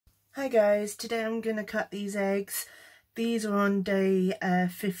Hi guys, today I'm going to cut these eggs. These are on day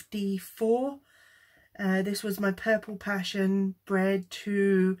 54. This was my Purple Passion bred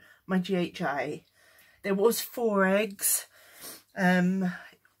to my GHI. There was 4 eggs,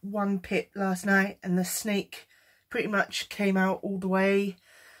 one pipped last night, and the snake pretty much came out all the way,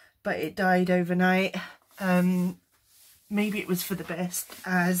 but it died overnight. Maybe it was for the best,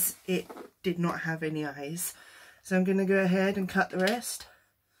 as it did not have any eyes. So I'm going to go ahead and cut the rest.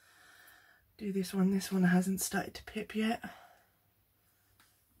 Do this one hasn't started to pip yet.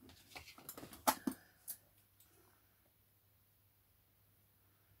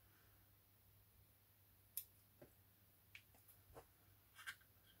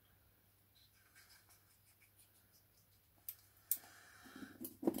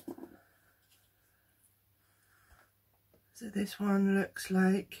 So this one looks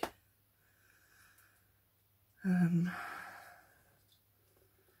like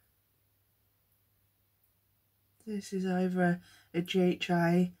this is either a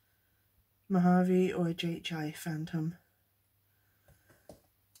GHI Mojave or a GHI Phantom.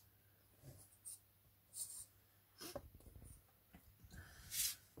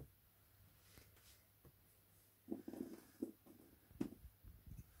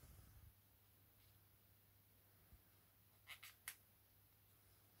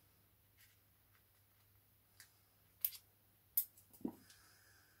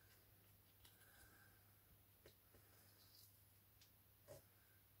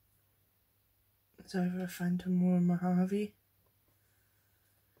 It's either a Phantom or a Mojave.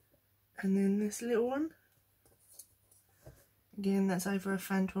 And then this little one, again that's either a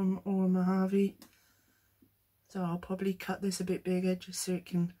Phantom or a Mojave. So I'll probably cut this a bit bigger just so it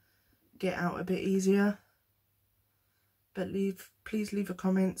can get out a bit easier. But please leave a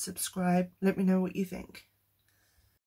comment, subscribe, let me know what you think.